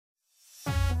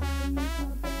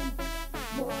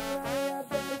Hi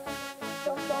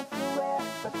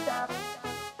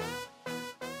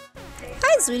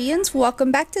Zweetians,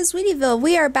 welcome back to Zweetieville.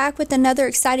 We are back with another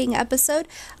exciting episode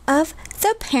of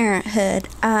the Parenthood.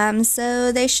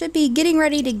 So they should be getting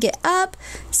ready to get up.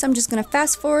 So I'm just going to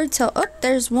fast forward till, oh,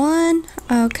 there's one.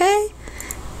 Okay.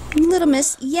 Little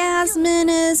Miss Yasmin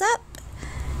is up.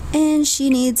 And she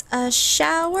needs a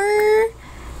shower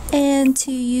and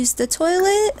to use the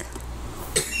toilet.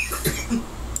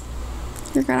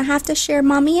 You're going to have to share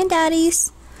mommy and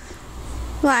daddy's.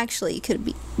 Well, actually, you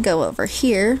could go over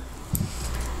here.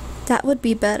 That would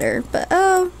be better, but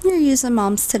oh, you're using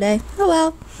mom's today. Oh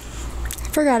well,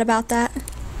 forgot about that.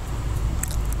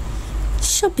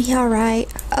 She'll be alright.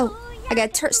 Oh, I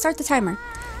gotta start the timer.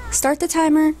 Start the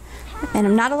timer, and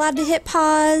I'm not allowed to hit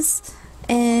pause,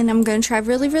 and I'm gonna try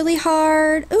really, really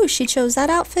hard. Oh, she chose that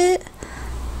outfit.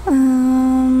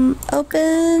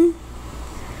 Open.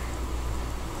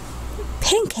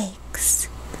 Pancakes.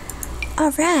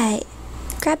 Alright,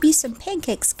 grab you some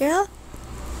pancakes, girl.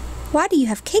 Why do you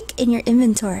have cake in your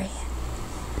inventory?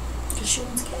 Because she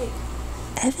wants cake.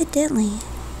 Evidently.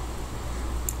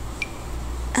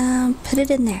 Put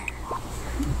it in there.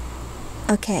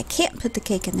 Okay, I can't put the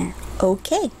cake in there.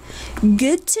 Okay,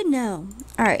 good to know.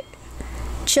 Alright,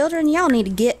 children, y'all need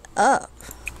to get up.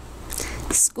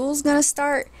 School's gonna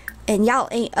start, and y'all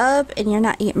ain't up, and you're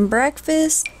not eating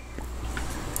breakfast.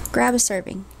 Grab a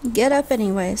serving. Get up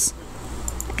anyways.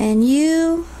 And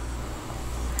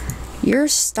you're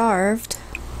starved.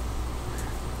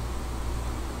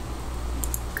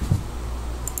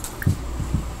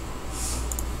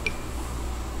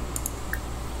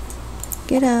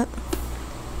 Get up.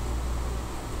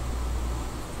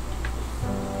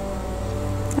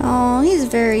 Oh, he's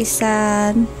very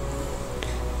sad.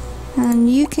 And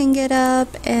you can get up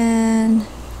and...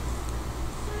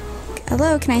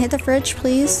 Hello, can I hit the fridge,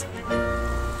 please?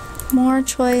 More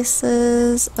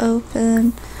choices.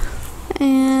 Open.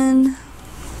 And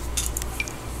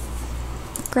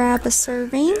grab a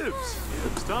serving.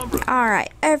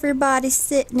 Alright, everybody's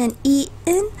sitting and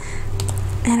eating.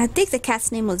 And I think the cat's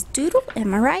name was Doodle,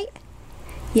 am I right?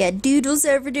 Yeah, Doodle's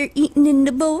over there eating in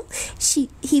the bowl.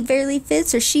 He barely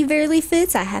fits, or she barely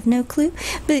fits, I have no clue.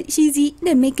 But she's eating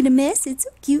and making a mess, it's so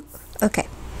cute. Okay.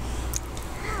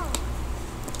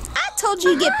 I told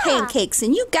you to get pancakes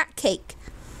and you got cake.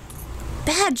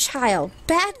 Bad child,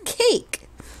 bad cake.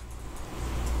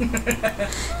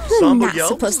 I'm not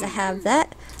supposed to have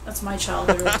that. That's my child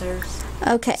right there.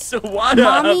 Okay.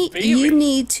 Mommy, you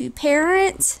need to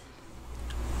parent.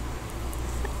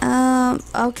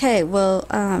 Okay, well,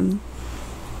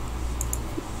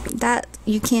 that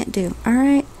you can't do.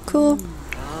 Alright, cool.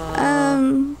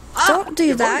 Don't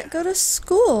do that. Go to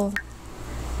school.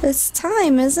 It's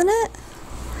time, isn't it?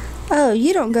 Oh,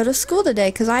 you don't go to school today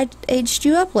because I aged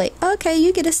you up late. Okay,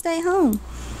 you get to stay home.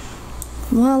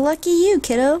 Well, lucky you,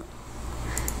 kiddo.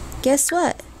 Guess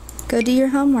what? Go do your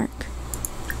homework.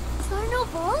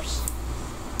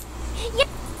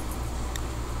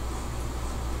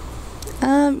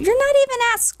 You're not even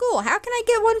at school. How can I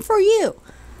get one for you?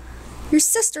 Your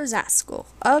sister's at school.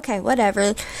 Okay,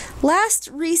 whatever. Last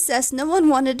recess, no one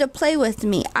wanted to play with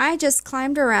me. I just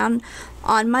climbed around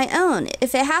on my own.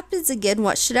 If it happens again,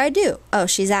 what should I do? Oh,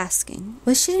 she's asking.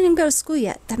 Well, she didn't even go to school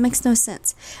yet. That makes no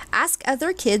sense. Ask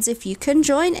other kids if you can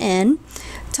join in.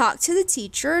 Talk to the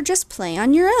teacher or just play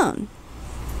on your own.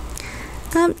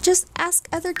 Just ask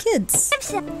other kids.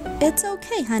 It's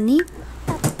okay, honey.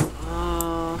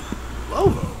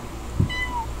 Lovo.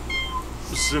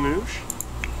 Sanoosh.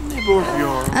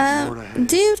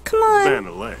 Dude, come on.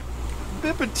 Vanale.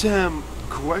 Bipitem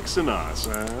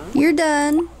Quexanas, You're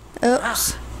done.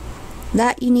 Oops.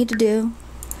 That you need to do.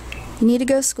 You need to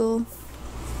go to school.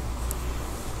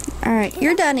 Alright,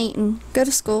 you're done eating. Go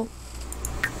to school.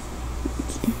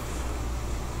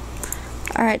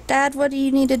 Alright, Dad, what do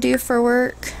you need to do for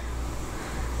work?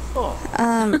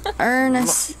 Earn a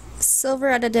silver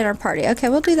at a dinner party. Okay,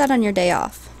 we'll do that on your day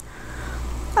off.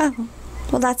 Oh,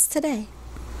 well that's today.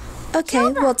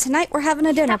 Okay, well tonight we're having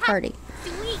a dinner party.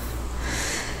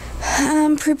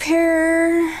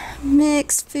 Prepare,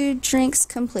 mix, food, drinks,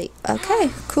 complete. Okay,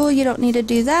 cool, you don't need to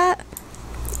do that.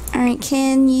 Alright,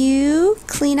 can you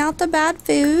clean out the bad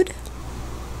food?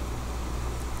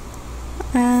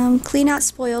 Clean out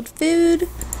spoiled food.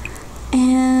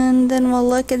 And then we'll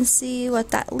look and see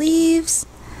what that leaves.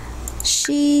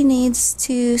 She needs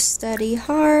to study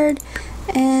hard,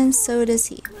 and so does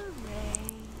he.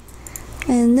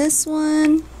 And this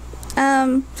one,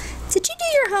 did you do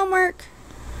your homework?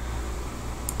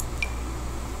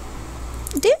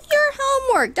 Do your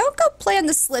homework. Don't go play on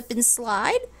the slip and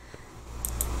slide.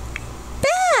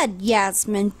 Bad,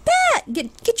 Yasmin. Bad.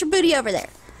 Get your booty over there.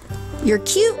 You're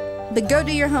cute, but go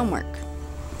do your homework.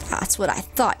 That's what I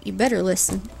thought. You better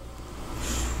listen.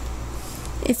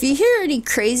 If you hear any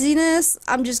craziness,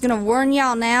 I'm just going to warn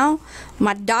y'all now.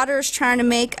 My daughter's trying to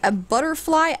make a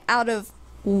butterfly out of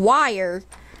wire.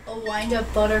 A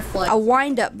wind-up butterfly. A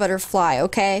wind-up butterfly,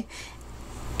 okay?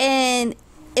 And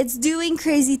it's doing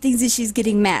crazy things and she's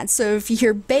getting mad. So if you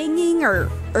hear banging or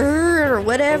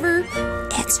whatever,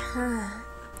 it's her.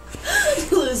 I'm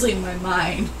losing my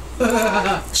mind.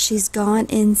 She's gone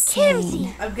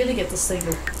insane. I'm gonna get this thing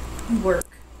to work.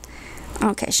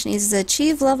 Okay, she needs to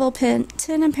achieve level 10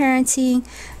 in parenting.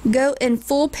 Go in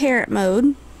full parent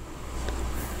mode.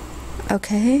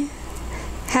 Okay.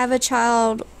 Have a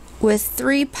child with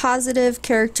 3 positive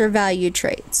character value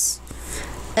traits.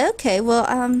 Okay, well,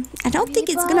 I don't think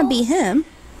it's gonna be him.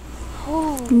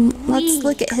 Let's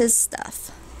look at his stuff.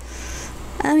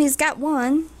 He's got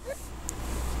 1.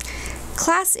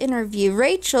 Class interview.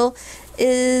 Rachel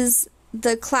is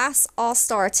the class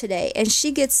all-star today, and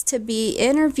she gets to be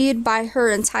interviewed by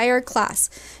her entire class.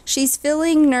 She's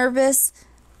feeling nervous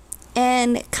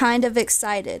and kind of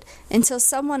excited until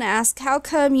someone asks, how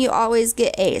come you always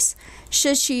get A's?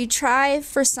 Should she try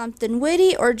for something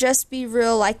witty or just be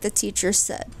real like the teacher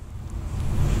said?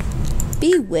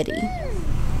 Be witty.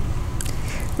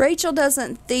 Rachel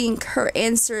doesn't think her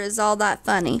answer is all that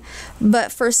funny,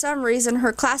 but for some reason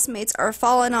her classmates are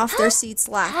falling off their seats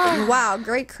laughing. Wow,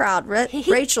 great crowd.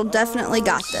 Rachel definitely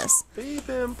got this.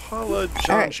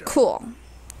 Alright, cool.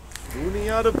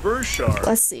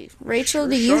 Let's see. Rachel,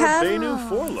 do you have...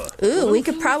 Ooh, we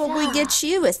could probably get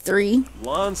you with 3.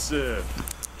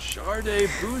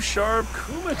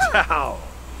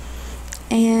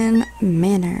 And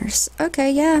manners.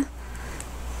 Okay, yeah.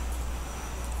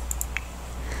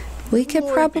 We could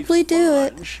probably do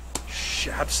it.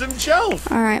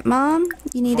 Alright, Mom,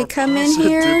 you need to come in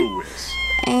here.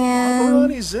 And...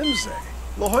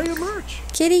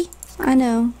 Kitty, I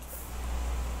know.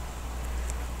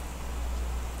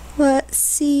 Let's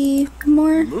see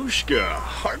more.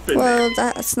 Well,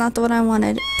 that's not the one I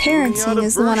wanted. Parenting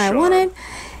is the one I wanted.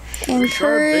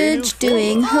 Encourage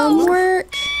doing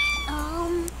homework.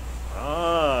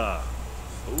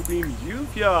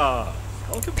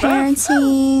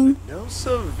 Parenting.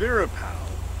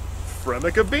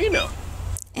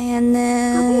 And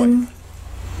then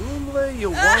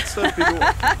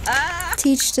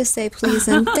teach to say please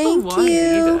and thank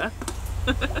you.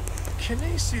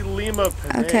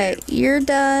 Okay, you're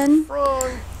done.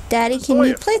 Daddy, can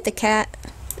you play with the cat?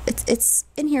 It's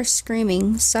in here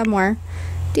screaming somewhere.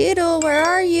 Doodle, where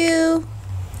are you?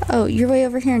 Oh, you're way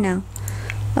over here now.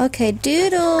 Okay,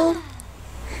 Doodle.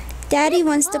 Daddy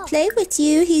wants to play with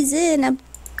you. He's in a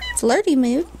flirty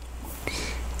mood.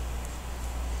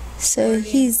 So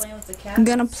he's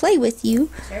gonna play with you.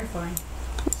 Terrifying.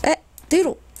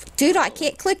 Doodle, I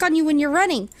can't click on you when you're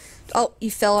running. Oh, you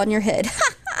fell on your head.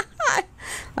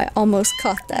 I almost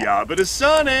caught that. Doodle's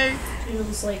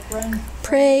like, run.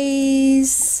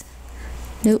 Praise.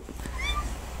 Nope.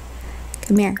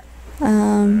 Come here.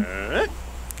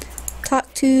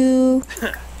 Talk to.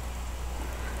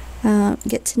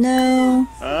 Get to know.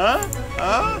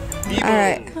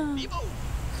 Alright.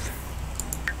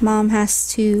 Mom has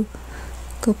to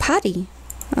go potty.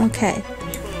 Okay.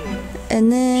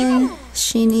 And then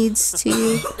she needs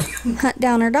to hunt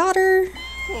down her daughter.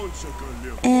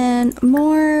 And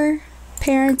more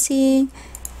parenting.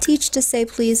 Teach to say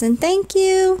please and thank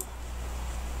you.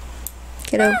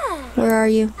 Kiddo, where are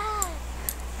you?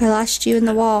 I lost you in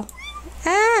the wall.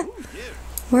 Ah!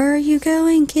 Where are you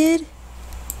going, kid?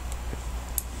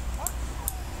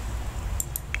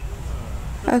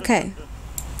 Okay.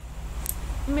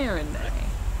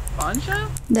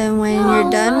 Then when you're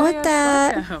done with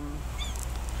that,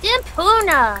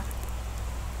 Dimpuna.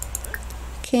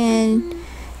 can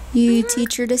you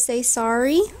teach her to say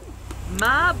sorry?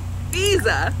 Ma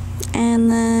visa. And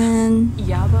then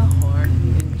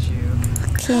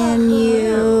can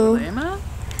you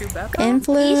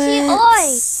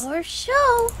influence Or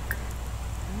show.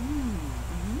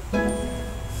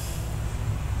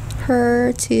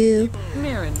 her to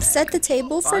set the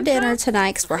table for dinner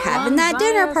tonight because we're having that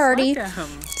dinner party.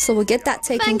 So we'll get that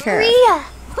taken care of.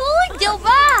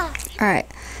 Alright,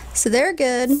 so they're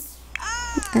good.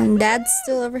 And Dad's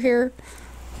still over here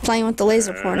playing with the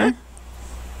laser pointer.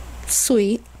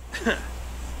 Sweet.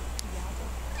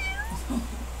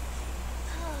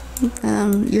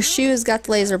 Your shoe's got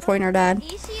the laser pointer, Dad.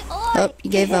 Oh, you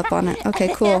gave up on it.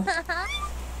 Okay, cool.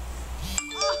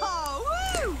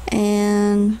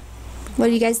 And what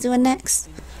are you guys doing next?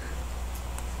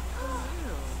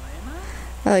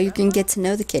 Oh, you can get to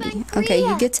know the kitty. Okay,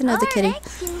 you get to know the kitty.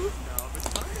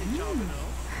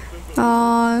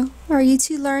 Aw, are you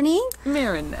two learning?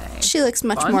 Marinay. She looks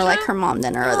much more like her mom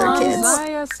than her other kids.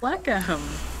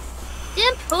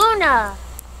 Dimpuna.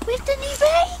 With the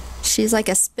Nibe? She's like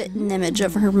a spitting image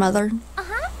of her mother.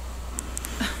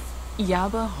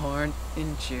 Yaba horn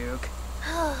in juke.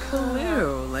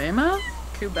 Kalu, Lema?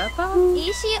 Kubepa?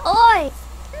 Ishi oi.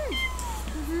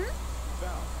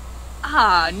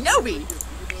 Ah, Nobi!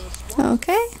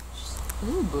 Okay.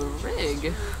 Ooh,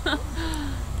 Barig.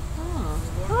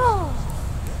 Oh.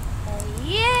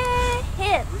 Yeah,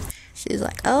 hip. She's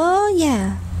like, oh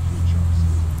yeah.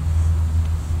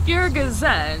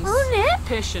 Girgazens. Oh, Nip.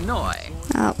 Pishanoi.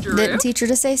 Oh, Drew? didn't teach her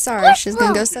to say sorry. She's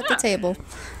gonna go set the table.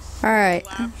 Alright,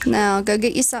 now go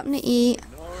get you something to eat.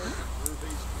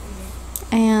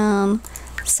 And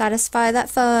satisfy that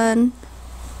fun.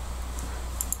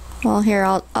 Well, here,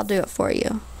 I'll do it for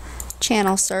you.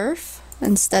 Channel surf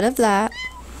instead of that.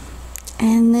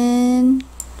 And then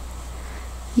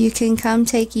you can come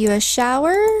take you a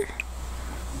shower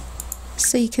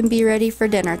so you can be ready for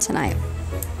dinner tonight.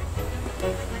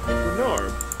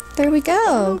 Bernard, There we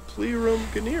go. Plirum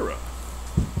Ganira.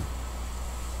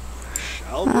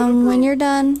 When you're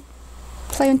done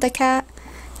playing with the cat,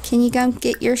 can you come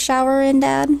get your shower in,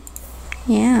 Dad?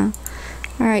 Yeah.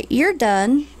 Alright, you're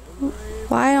done.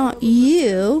 Why don't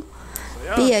you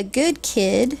be a good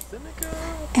kid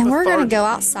and we're gonna go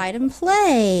outside and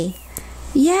play.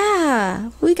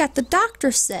 Yeah, we got the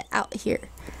doctor set out here.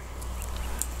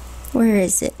 Where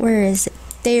is it? Where is it?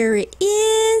 There it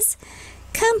is.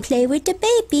 Come play with the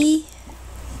baby.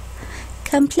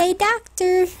 Come play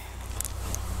doctor.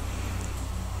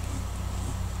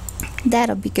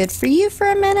 That'll be good for you for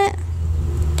a minute.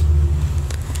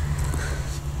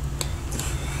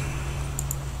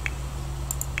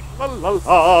 La la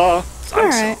la.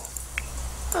 Alright.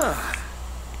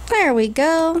 There we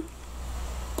go.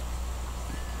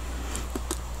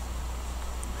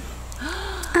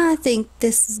 I think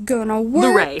this is gonna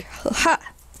work. Hooray. Ha.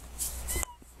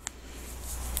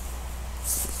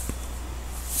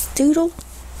 Doodle,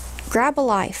 grab a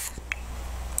life.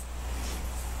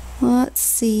 Let's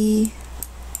see.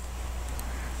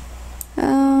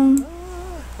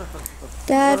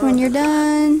 Dad, when you're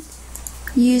done,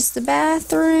 use the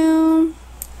bathroom.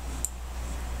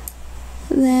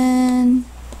 Then,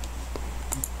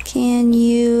 can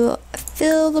you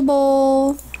fill the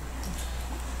bowl?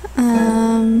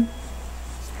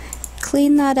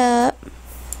 Clean that up.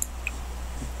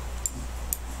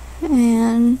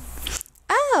 And,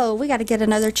 oh, we gotta get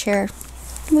another chair.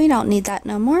 We don't need that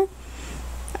no more.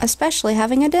 Especially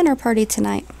having a dinner party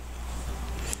tonight.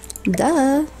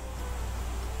 Duh.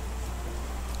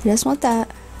 I just want that.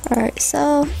 Alright,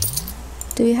 so,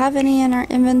 do we have any in our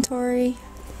inventory?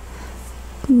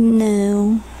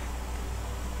 No.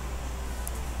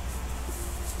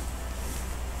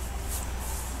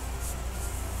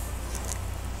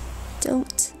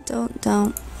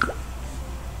 Don't.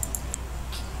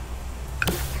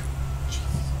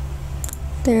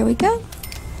 There we go.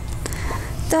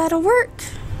 That'll work.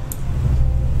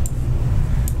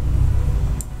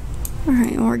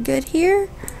 Alright, we're good here.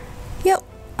 Yep,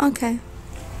 okay.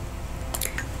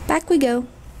 Back we go.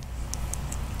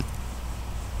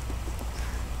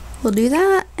 We'll do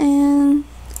that and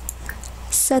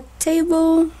set the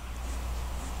table.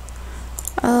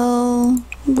 Oh,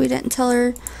 we didn't tell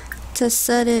her to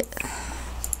set it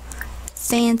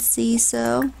fancy,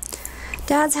 so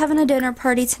Dad's having a dinner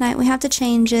party tonight. We have to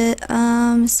change it.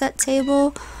 Set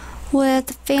table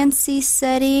with fancy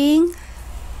setting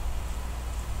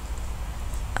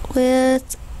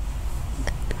with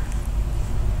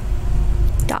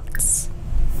dots.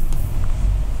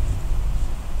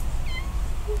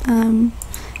 You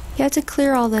have to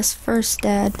clear all this first,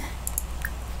 Dad.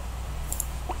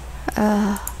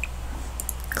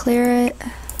 Clear it.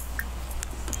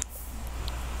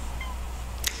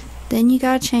 Then you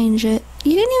gotta change it.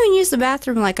 You didn't even use the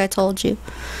bathroom like I told you.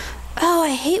 Oh, I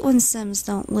hate when Sims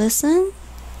don't listen.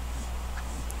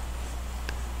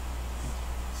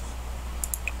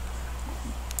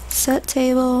 Set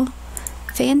table.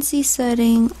 Fancy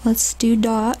setting. Let's do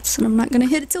dots. And I'm not gonna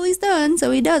hit it till he's done,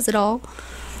 so he does it all.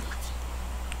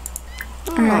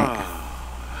 Alright.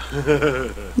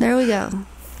 There we go.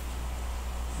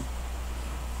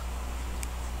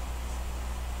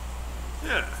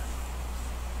 Yeah.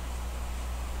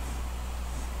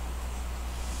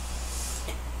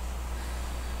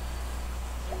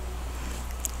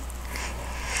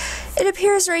 It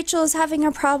appears Rachel is having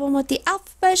a problem with the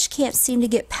alphabet. She can't seem to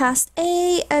get past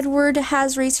A. Edward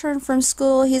has returned from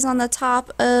school. He's on the top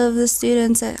of the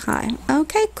students at high.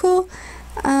 Okay, cool.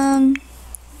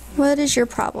 What is your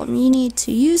problem? You need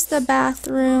to use the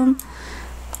bathroom.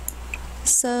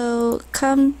 So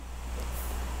come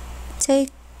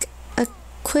take a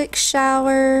quick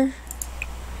shower.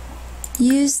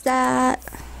 Use that.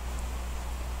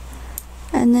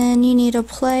 And then you need to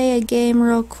play a game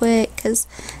real quick because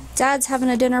Dad's having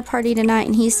a dinner party tonight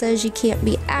and he says you can't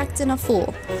be acting a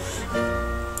fool.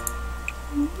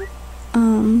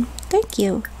 Thank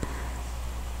you.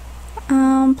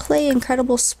 Play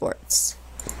incredible sports.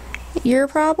 Your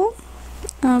problem?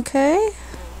 Okay.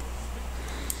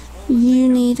 You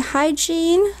need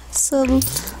hygiene, so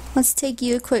let's take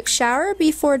you a quick shower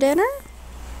before dinner.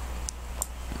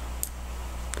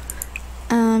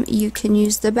 You can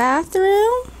use the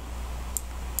bathroom.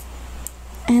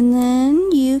 And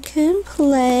then you can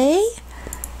play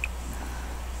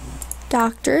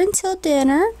doctor until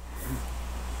dinner.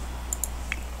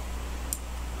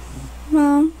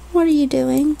 Mom, what are you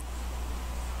doing?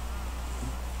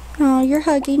 Oh, you're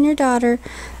hugging your daughter.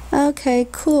 Okay,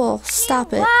 cool.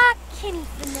 Stop it.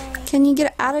 Can you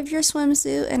get out of your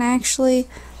swimsuit and actually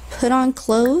put on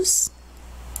clothes?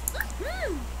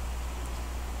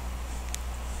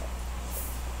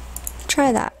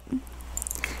 Try that.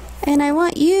 And I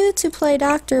want you to play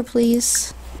doctor,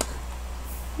 please.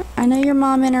 I know your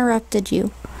mom interrupted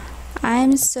you.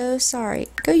 I'm so sorry.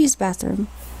 Go use the bathroom.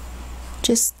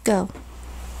 Just go.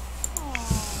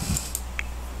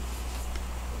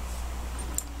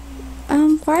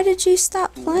 Why did you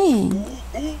stop playing?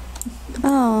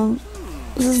 Oh,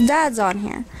 his dad's on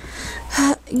here.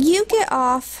 You get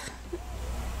off.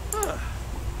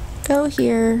 Go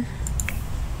here.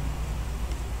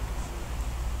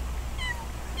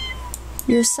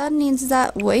 Your son needs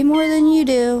that way more than you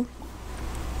do.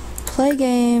 Play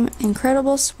game,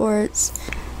 incredible sports.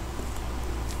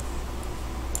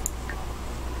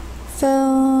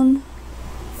 Phone.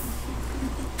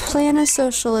 Plan a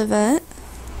social event.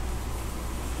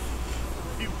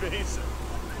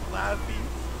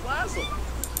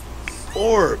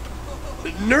 Orb.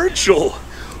 Nurchel.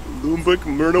 Lumbuk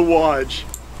Myrnawaj.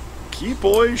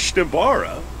 Keepoy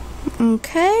Shnabara.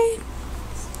 Okay.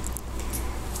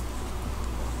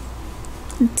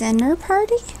 Dinner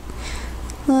party?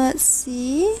 Let's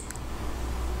see.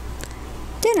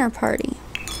 Dinner party.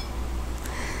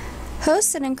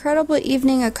 Host an incredible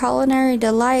evening of culinary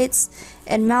delights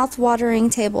and mouth-watering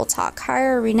table talk.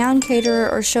 Hire a renowned caterer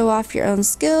or show off your own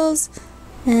skills.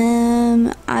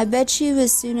 I bet you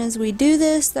as soon as we do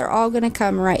this, they're all gonna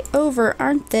come right over,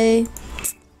 aren't they?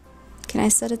 Can I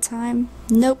set a time?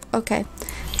 Nope. Okay.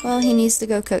 Well, he needs to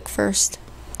go cook first.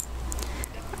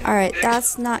 Alright,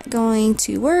 that's not going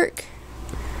to work.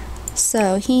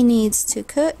 So he needs to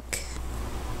cook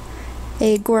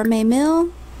a gourmet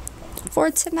meal for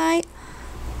tonight.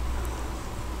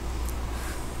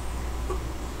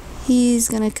 He's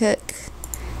gonna cook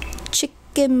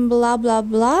chicken blah blah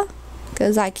blah,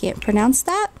 because I can't pronounce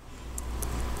that.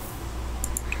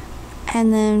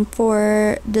 And then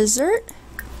for dessert,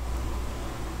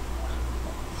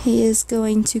 he is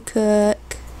going to cook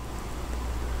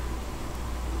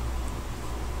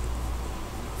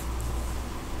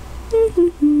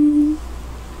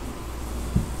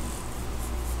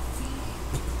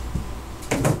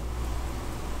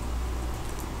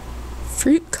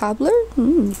fruit cobbler?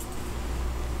 Ooh,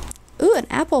 an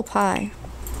apple pie.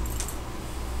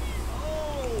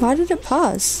 Why did it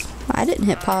pause? I didn't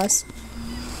hit pause.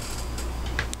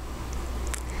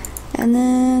 And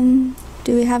then,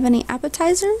 do we have any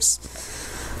appetizers?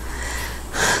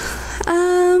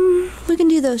 We can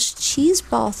do those cheese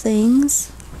ball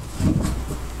things.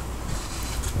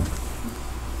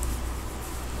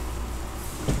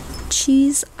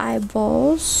 Cheese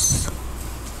eyeballs.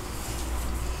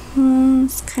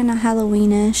 It's kind of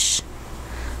Halloweenish.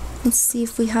 Let's see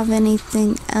if we have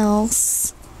anything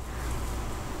else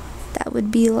that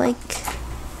would be like.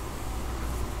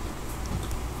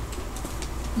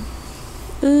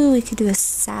 Ooh, we could do a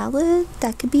salad.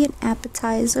 That could be an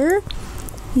appetizer.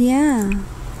 Yeah.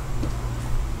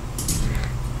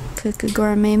 Cook a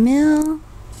gourmet meal.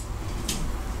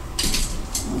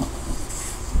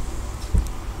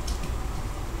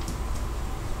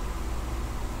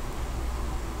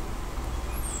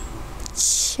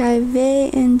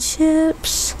 Chive and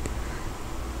chips.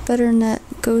 Butternut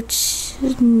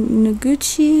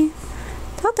noguchi.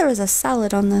 Thought there was a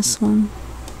salad on this one.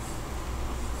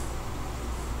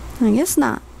 I guess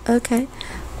not. Okay.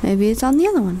 Maybe it's on the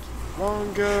other one.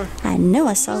 Manga. I know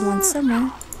I saw one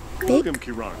somewhere. Bake. Welcome,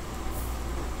 Kiran.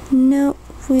 Nope,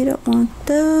 we don't want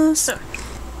those.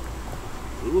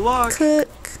 Ulak. Cook.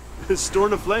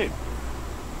 Storn a flame.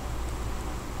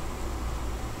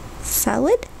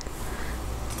 Salad?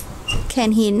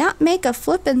 Can he not make a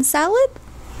flippin' salad?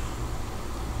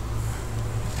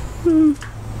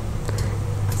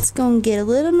 It's gonna get a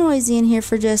little noisy in here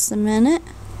for just a minute.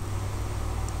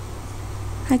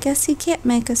 I guess he can't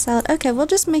make a salad. Okay, we'll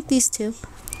just make these two.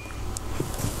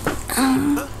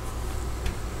 Alright.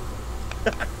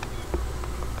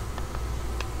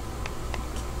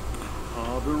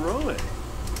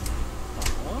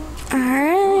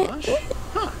 Alright.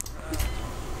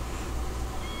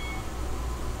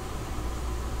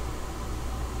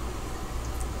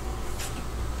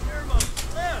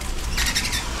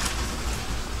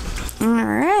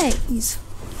 Alright.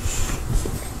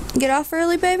 Get off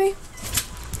early, baby?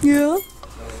 Yeah.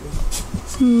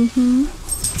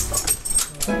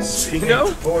 Bingo?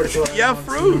 Yeah,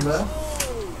 fruit.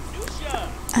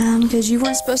 Because you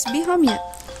weren't supposed to be home yet.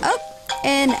 Oh,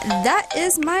 and that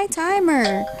is my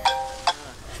timer.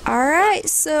 Alright,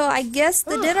 so I guess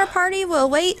the dinner party will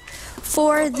wait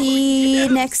for the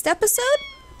next episode.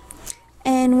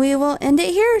 And we will end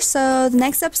it here. So the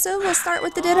next episode we'll start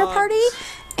with the dinner party.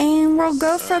 And we'll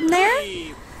go from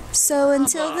there. So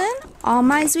until then, all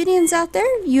my Zweetians out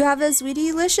there, you have a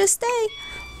Zweetie-licious day.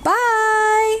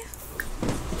 Bye!